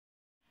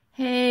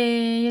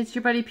Hey, it's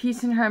your buddy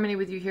Peace and Harmony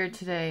with you here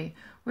today.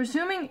 We're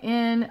zooming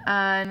in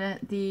on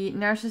the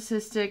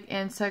narcissistic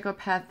and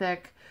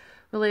psychopathic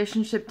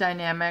relationship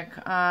dynamic,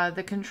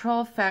 the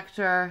control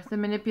factor, the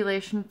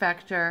manipulation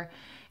factor,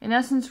 in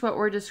essence what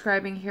we're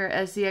describing here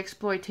as the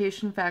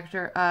exploitation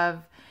factor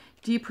of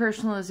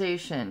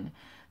depersonalization.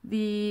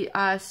 The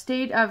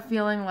state of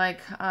feeling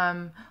like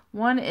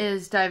one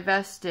is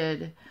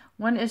divested,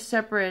 one is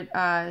separate,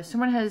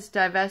 someone has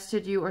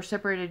divested you or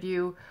separated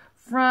you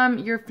from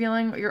your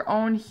feeling your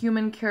own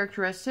human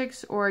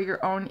characteristics or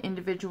your own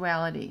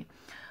individuality.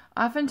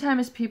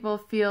 Oftentimes people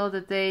feel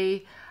that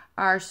they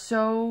are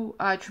so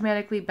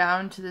traumatically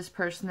bound to this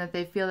person that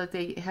they feel that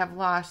they have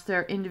lost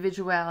their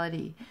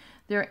individuality,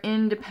 their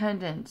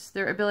independence,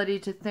 their ability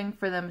to think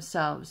for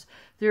themselves,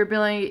 their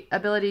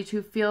ability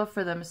to feel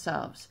for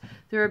themselves,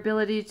 their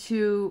ability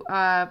to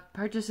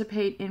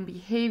participate in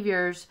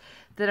behaviors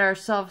that are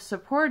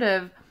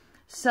self-supportive,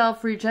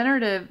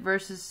 self-regenerative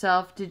versus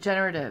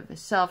self-degenerative,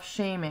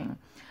 self-shaming.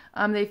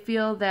 They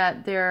feel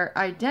that their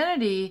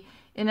identity,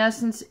 in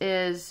essence,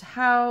 is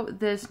how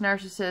this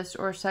narcissist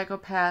or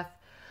psychopath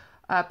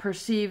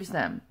perceives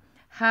them,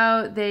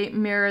 how they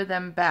mirror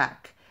them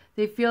back.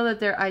 They feel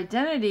that their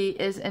identity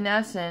is, in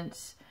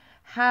essence,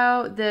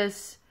 how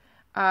this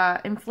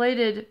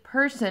inflated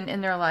person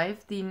in their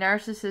life, the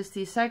narcissist,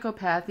 the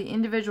psychopath, the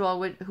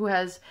individual who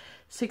has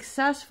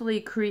successfully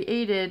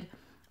created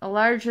a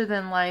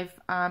larger-than-life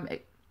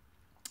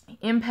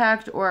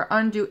impact or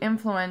undue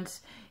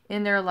influence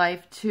in their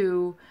life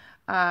to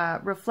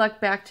reflect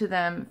back to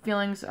them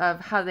feelings of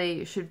how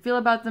they should feel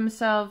about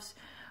themselves,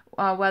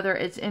 whether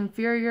it's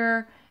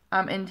inferior,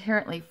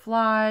 inherently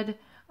flawed,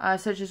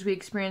 such as we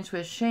experience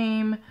with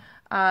shame,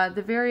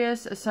 the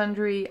various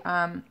sundry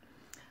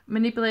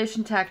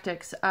manipulation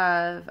tactics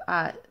of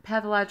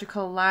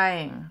pathological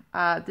lying,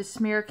 the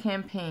smear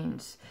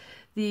campaigns,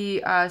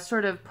 the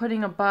sort of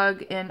putting a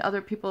bug in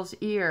other people's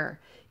ear,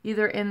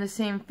 either in the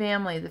same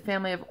family, the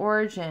family of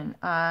origin.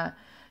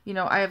 You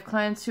know, I have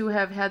clients who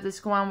have had this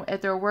go on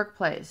at their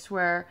workplace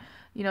where,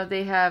 you know,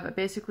 they have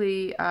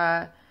basically,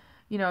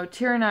 you know,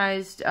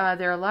 tyrannized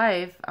their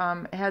life,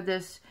 had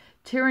this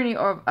tyranny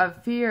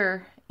of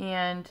fear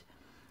and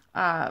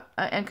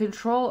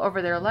control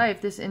over their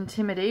life, this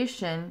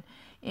intimidation,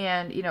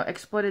 and, you know,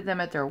 exploited them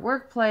at their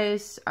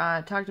workplace,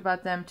 talked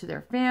about them to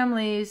their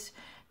families,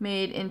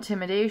 made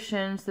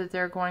intimidations that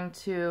they're going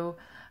to,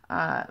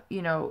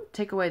 you know,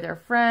 take away their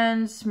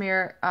friends,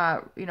 smear,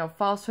 you know,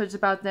 falsehoods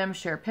about them,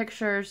 share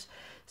pictures.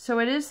 So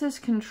it is this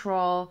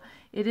control,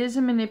 it is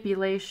a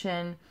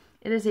manipulation,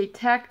 it is a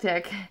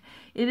tactic,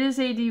 it is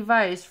a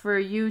device for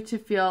you to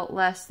feel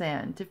less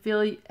than,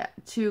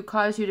 to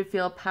cause you to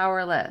feel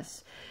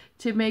powerless,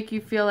 to make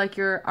you feel like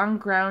you're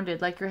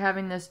ungrounded, like you're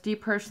having this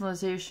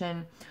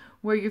depersonalization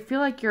where you feel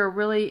like you're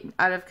really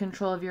out of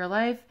control of your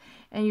life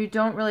and you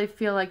don't really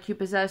feel like you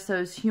possess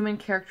those human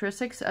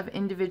characteristics of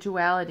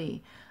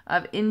individuality,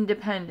 of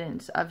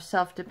independence, of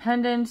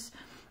self-dependence.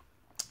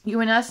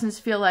 You in essence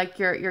feel like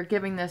you're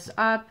giving this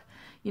up,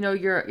 you know,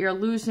 you're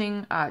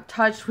losing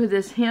touch with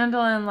this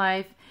handle in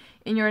life,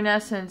 and you're in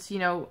essence, you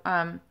know,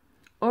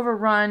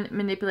 overrun,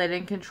 manipulated,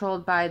 and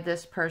controlled by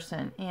this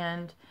person.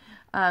 And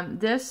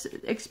this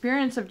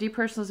experience of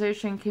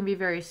depersonalization can be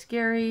very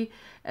scary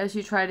as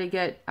you try to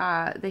get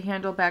the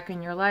handle back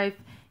in your life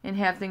and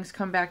have things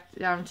come back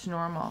down to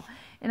normal.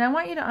 And I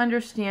want you to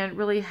understand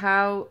really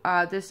how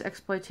this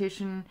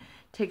exploitation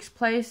takes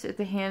place at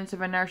the hands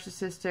of a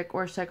narcissistic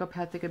or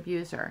psychopathic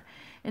abuser.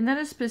 And that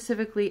is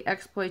specifically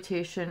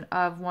exploitation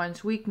of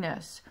one's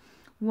weakness,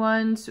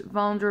 one's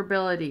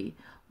vulnerability,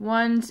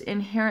 one's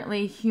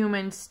inherently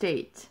human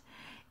state.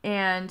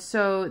 And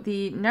so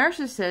the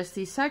narcissist,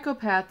 the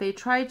psychopath, they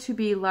try to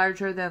be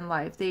larger than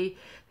life. They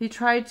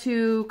try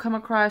to come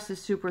across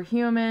as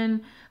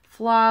superhuman,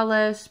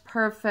 flawless,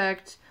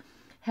 perfect,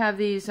 have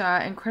these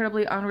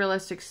incredibly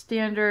unrealistic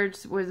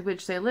standards with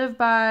which they live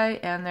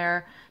by, and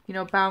their, you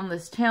know,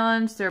 boundless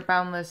talents, their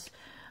boundless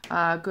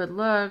good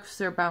looks,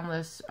 their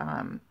boundless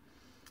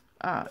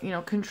you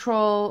know,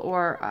 control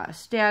or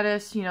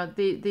status. You know,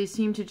 they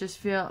seem to just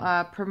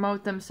feel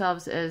promote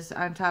themselves as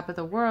on top of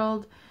the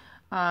world,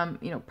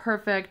 you know,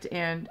 perfect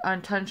and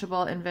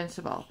untouchable,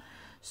 invincible.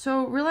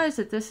 So realize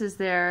that this is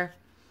their,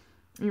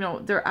 you know,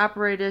 their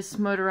operatus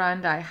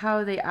moderandi,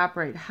 how they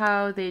operate,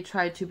 how they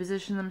try to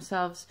position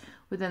themselves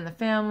within the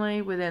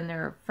family, within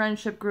their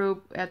friendship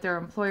group, at their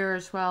employer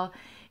as well.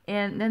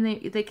 And then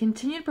they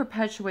continue to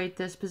perpetuate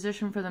this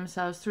position for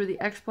themselves through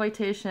the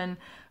exploitation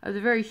of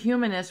the very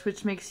humanness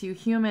which makes you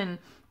human.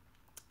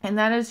 And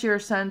that is your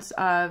sense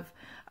of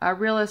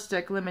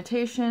realistic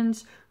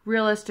limitations,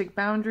 realistic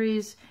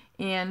boundaries,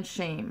 and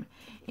shame.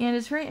 And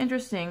it's very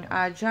interesting.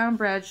 John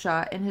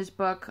Bradshaw, in his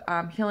book,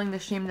 Healing the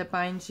Shame That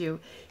Binds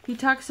You, he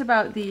talks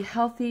about the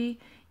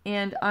healthy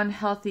and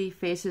unhealthy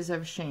faces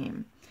of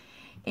shame.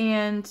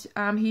 And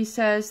he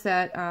says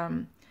that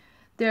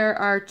there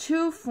are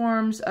two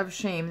forms of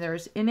shame.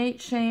 There's innate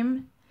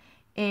shame,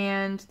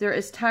 and there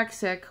is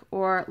toxic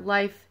or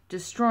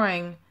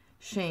life-destroying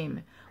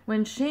shame.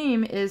 When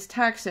shame is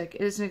toxic,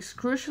 it is an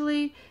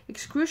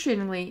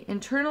excruciatingly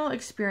internal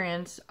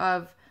experience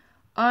of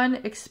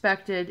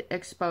unexpected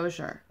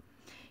exposure.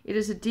 It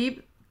is a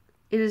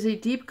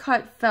deep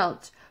cut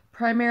felt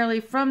primarily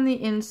from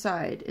the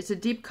inside. It's a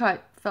deep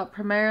cut felt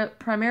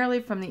primarily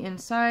from the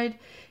inside.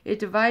 It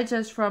divides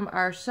us from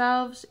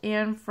ourselves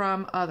and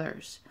from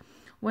others.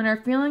 When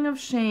our feeling of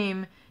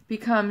shame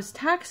becomes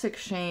toxic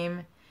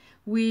shame,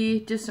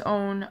 we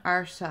disown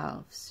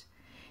ourselves.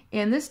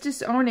 And this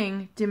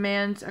disowning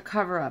demands a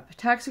cover-up.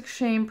 Toxic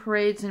shame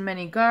parades in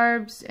many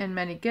garbs and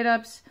many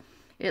get-ups.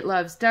 It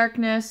loves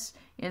darkness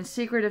and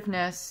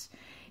secretiveness.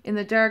 In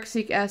the dark,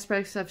 seek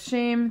aspects of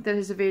shame that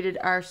has evaded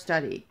our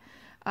study.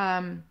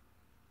 And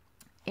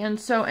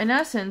so, in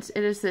essence,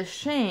 it is this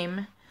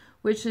shame,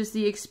 which is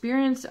the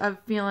experience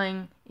of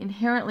feeling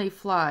inherently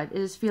flawed.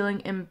 It is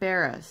feeling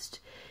embarrassed.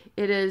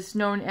 It is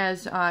known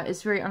as,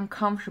 it's very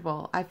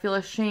uncomfortable. I feel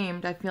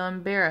ashamed. I feel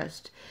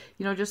embarrassed.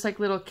 You know, just like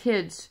little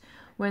kids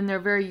when they're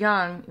very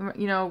young,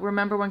 you know,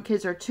 remember when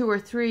kids are 2 or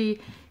 3,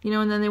 you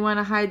know, and then they want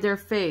to hide their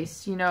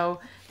face, you know,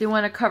 they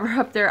want to cover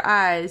up their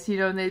eyes, you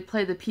know, and they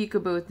play the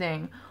peekaboo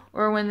thing.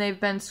 Or when they've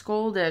been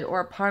scolded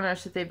or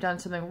punished that they've done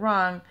something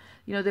wrong,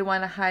 you know, they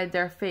want to hide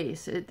their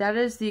face. That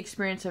is the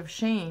experience of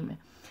shame.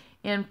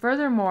 And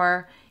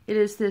furthermore, it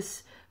is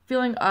this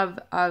feeling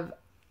of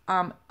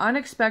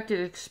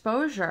unexpected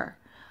exposure,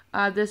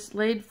 this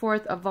laid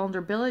forth of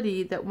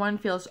vulnerability that one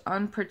feels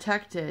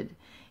unprotected,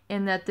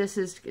 and that this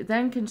is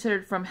then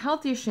considered from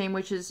healthy shame,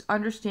 which is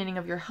understanding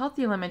of your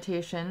healthy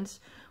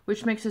limitations,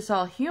 which makes us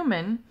all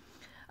human.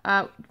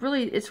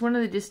 Really, it's one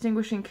of the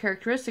distinguishing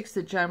characteristics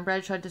that John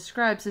Bradshaw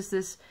describes is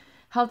this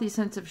healthy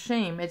sense of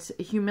shame. It's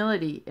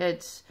humility.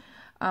 It's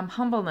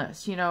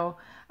humbleness. You know,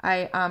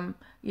 I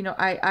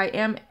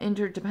am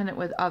interdependent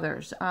with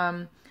others.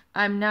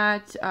 I'm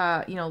not,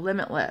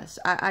 limitless.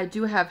 I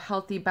do have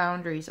healthy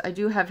boundaries. I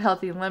do have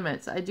healthy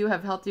limits. I do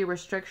have healthy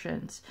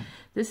restrictions.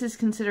 This is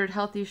considered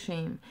healthy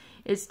shame.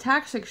 It's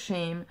toxic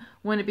shame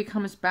when it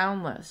becomes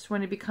boundless,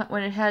 when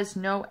it has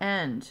no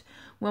end,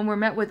 when we're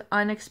met with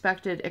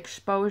unexpected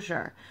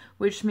exposure,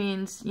 which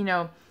means, you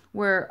know,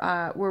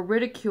 we're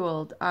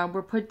ridiculed,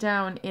 we're put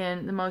down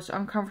in the most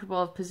uncomfortable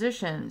of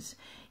positions,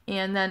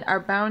 and then our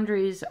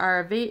boundaries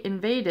are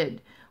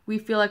invaded. We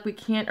feel like we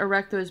can't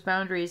erect those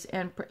boundaries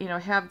and, you know,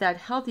 have that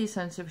healthy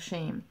sense of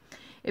shame.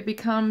 It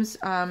becomes,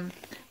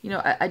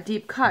 a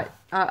deep cut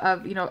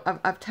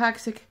of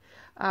toxic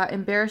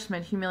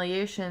embarrassment,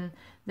 humiliation,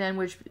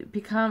 which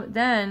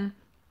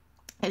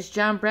as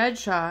John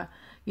Bradshaw,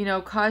 you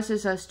know,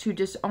 causes us to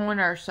disown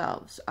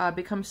ourselves,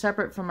 become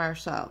separate from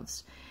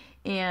ourselves.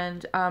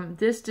 And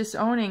this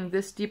disowning,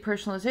 this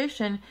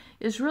depersonalization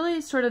is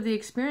really sort of the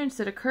experience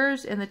that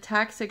occurs in the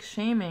toxic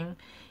shaming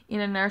in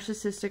a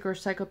narcissistic or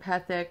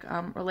psychopathic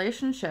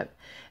relationship,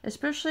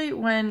 especially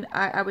when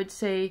I would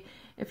say,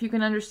 if you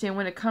can understand,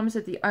 when it comes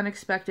at the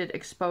unexpected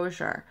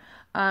exposure,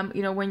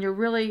 when you're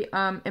really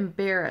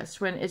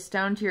embarrassed, when it's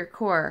down to your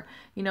core,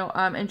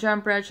 and John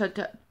Bradshaw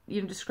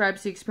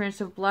describes the experience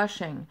of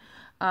blushing,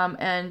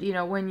 and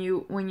when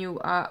you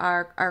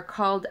are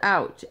called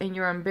out and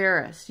you're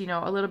embarrassed,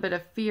 a little bit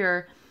of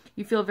fear,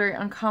 you feel very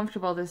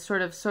uncomfortable, this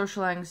sort of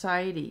social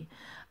anxiety,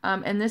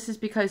 and this is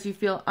because you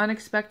feel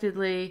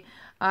unexpectedly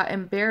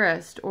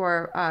embarrassed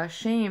or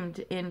shamed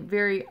in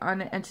very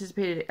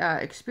unanticipated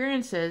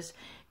experiences,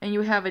 and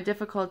you have a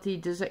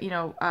difficulty,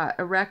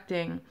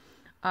 erecting,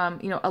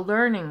 a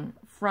learning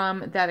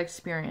from that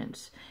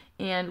experience,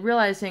 and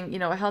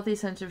realizing, a healthy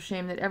sense of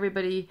shame that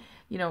everybody,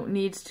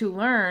 needs to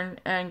learn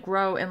and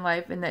grow in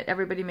life, and that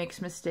everybody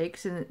makes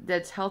mistakes, and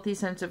that's healthy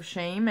sense of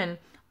shame, and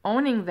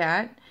owning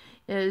that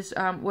is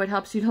what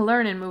helps you to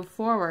learn and move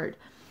forward.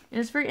 And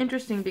it's very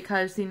interesting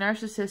because the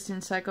narcissist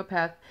and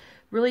psychopath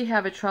really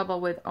have a trouble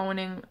with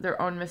owning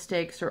their own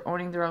mistakes or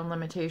owning their own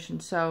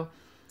limitations. So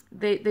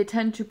they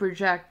tend to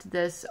project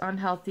this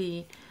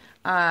unhealthy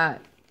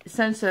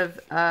sense of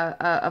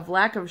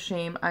lack of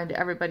shame onto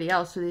everybody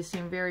else. So they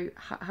seem very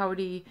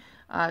haughty,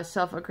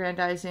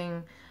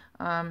 self-aggrandizing,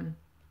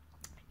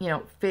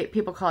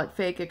 people call it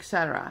fake,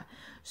 etc.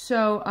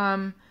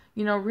 So,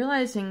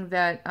 realizing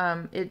that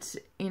it's,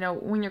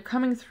 when you're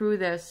coming through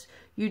this,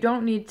 you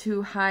don't need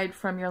to hide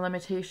from your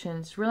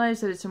limitations.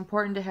 Realize that it's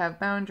important to have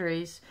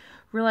boundaries.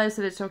 Realize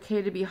that it's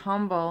okay to be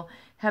humble.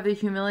 Have the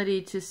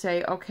humility to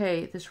say,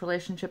 okay, this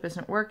relationship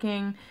isn't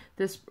working.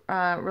 This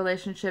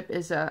relationship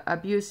is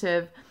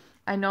abusive.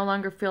 I no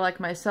longer feel like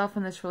myself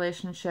in this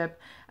relationship.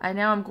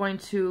 Now I'm going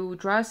to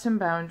draw some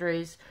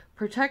boundaries,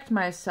 protect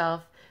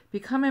myself,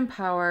 become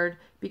empowered,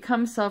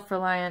 become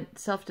self-reliant,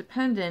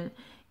 self-dependent,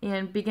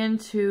 and begin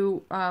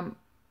to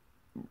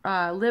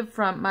live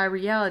from my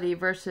reality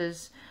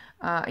versus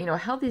a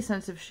healthy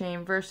sense of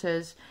shame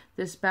versus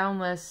this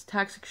boundless,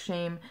 toxic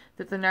shame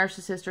that the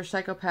narcissist or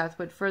psychopath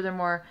would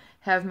furthermore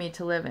have me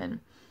to live in.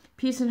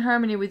 Peace and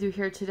harmony with you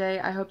here today.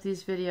 I hope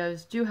these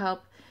videos do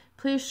help.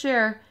 Please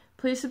share,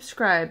 please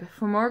subscribe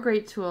for more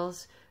great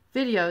tools,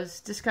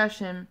 videos,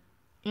 discussion,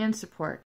 and support.